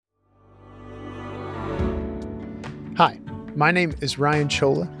Hi, my name is Ryan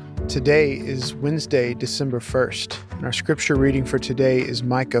Chola. Today is Wednesday, December 1st, and our scripture reading for today is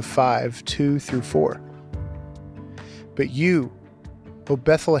Micah 5, 2 through 4. But you, O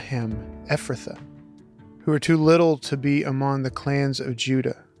Bethlehem Ephrathah, who are too little to be among the clans of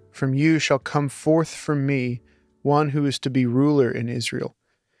Judah, from you shall come forth from me one who is to be ruler in Israel,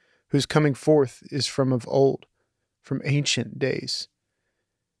 whose coming forth is from of old, from ancient days.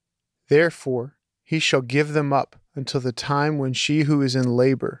 Therefore he shall give them up until the time when she who is in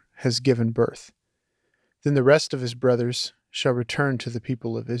labor has given birth. Then the rest of his brothers shall return to the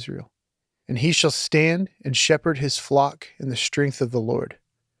people of Israel. And he shall stand and shepherd his flock in the strength of the Lord,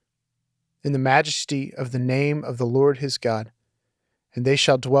 in the majesty of the name of the Lord his God, and they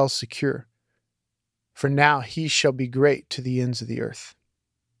shall dwell secure. For now he shall be great to the ends of the earth.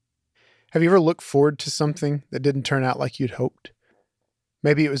 Have you ever looked forward to something that didn't turn out like you'd hoped?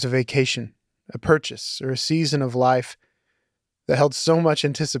 Maybe it was a vacation, a purchase, or a season of life that held so much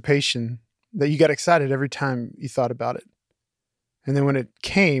anticipation that you got excited every time you thought about it. And then when it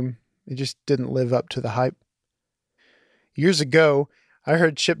came, it just didn't live up to the hype. Years ago, I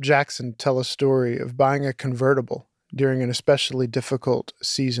heard Chip Jackson tell a story of buying a convertible during an especially difficult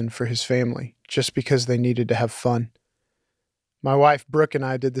season for his family, just because they needed to have fun. My wife, Brooke, and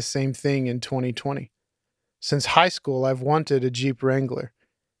I did the same thing in 2020. Since high school, I've wanted a Jeep Wrangler.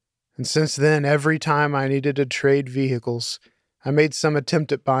 And since then, every time I needed to trade vehicles, I made some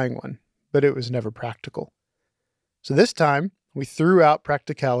attempt at buying one, but it was never practical. So this time, we threw out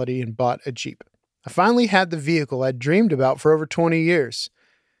practicality and bought a Jeep. I finally had the vehicle I'd dreamed about for over 20 years.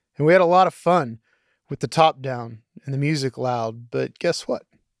 And we had a lot of fun with the top down and the music loud, but guess what?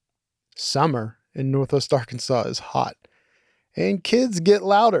 Summer in Northwest Arkansas is hot, and kids get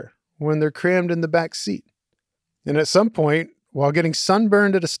louder when they're crammed in the back seat. And at some point, while getting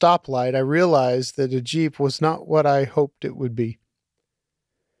sunburned at a stoplight, I realized that a Jeep was not what I hoped it would be.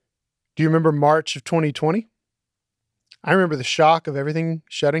 Do you remember March of 2020? I remember the shock of everything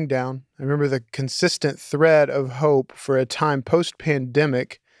shutting down. I remember the consistent thread of hope for a time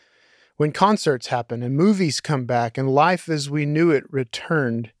post-pandemic when concerts happen and movies come back and life as we knew it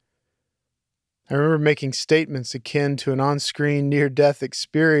returned. I remember making statements akin to an on-screen near-death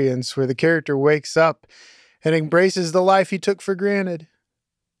experience where the character wakes up and embraces the life he took for granted.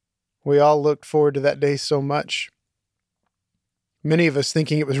 We all looked forward to that day so much. Many of us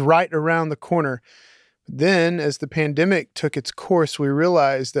thinking it was right around the corner. Then, as the pandemic took its course, we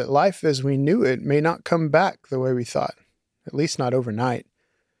realized that life as we knew it may not come back the way we thought, at least not overnight.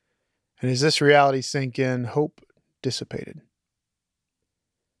 And as this reality sank in, hope dissipated.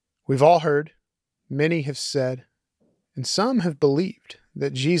 We've all heard, many have said, and some have believed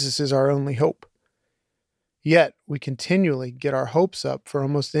that Jesus is our only hope. Yet, we continually get our hopes up for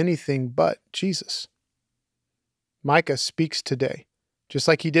almost anything but Jesus. Micah speaks today, just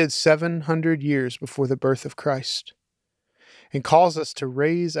like he did 700 years before the birth of Christ, and calls us to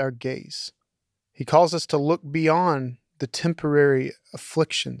raise our gaze. He calls us to look beyond the temporary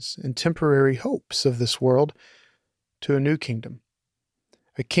afflictions and temporary hopes of this world to a new kingdom.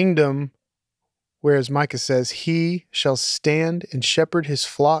 A kingdom where, as Micah says, he shall stand and shepherd his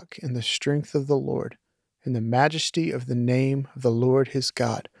flock in the strength of the Lord, in the majesty of the name of the Lord his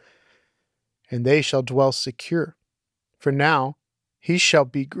God. And they shall dwell secure, for now he shall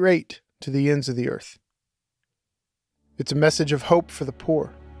be great to the ends of the earth. It's a message of hope for the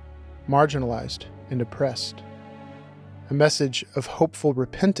poor, marginalized, and oppressed. A message of hopeful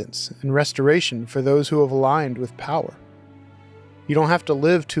repentance and restoration for those who have aligned with power. You don't have to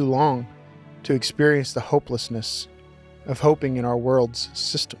live too long to experience the hopelessness of hoping in our world's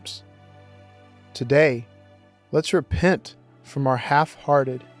systems. Today, let's repent from our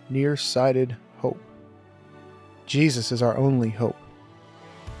half-hearted, nearsighted hope. Jesus is our only hope.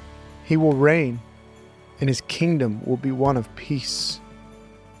 He will reign, and his kingdom will be one of peace.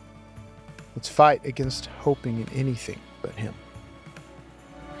 Let's fight against hoping in anything but him.